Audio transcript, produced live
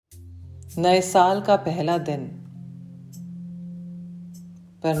नए साल का पहला दिन,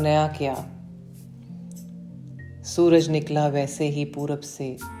 पर नया क्या। सूरज निकला वैसे ही पूरब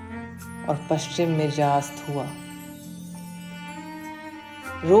से और पश्चिम में जा अस्त हुआ।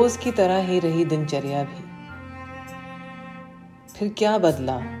 रोज की तरह ही रही दिनचर्या भी। फिर क्या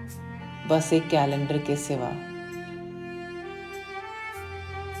बदला, बस एक कैलेंडर के सिवा।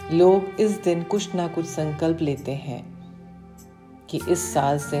 लोग इस दिन कुछ ना कुछ संकल्प लेते हैं कि इस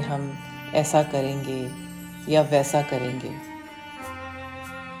साल से हम ऐसा करेंगे या वैसा करेंगे।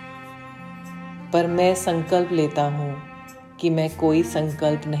 पर मैं संकल्प लेता हूं कि मैं कोई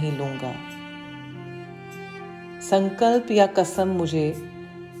संकल्प नहीं लूंगा। संकल्प या कसम मुझे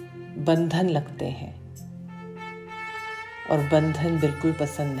बंधन लगते हैं और बंधन बिल्कुल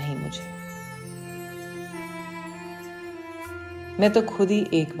पसंद नहीं मुझे। मैं तो खुद ही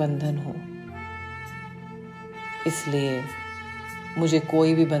एक बंधन हूं, इसलिए मुझे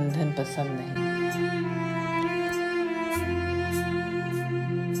कोई भी बंधन पसंद नहीं।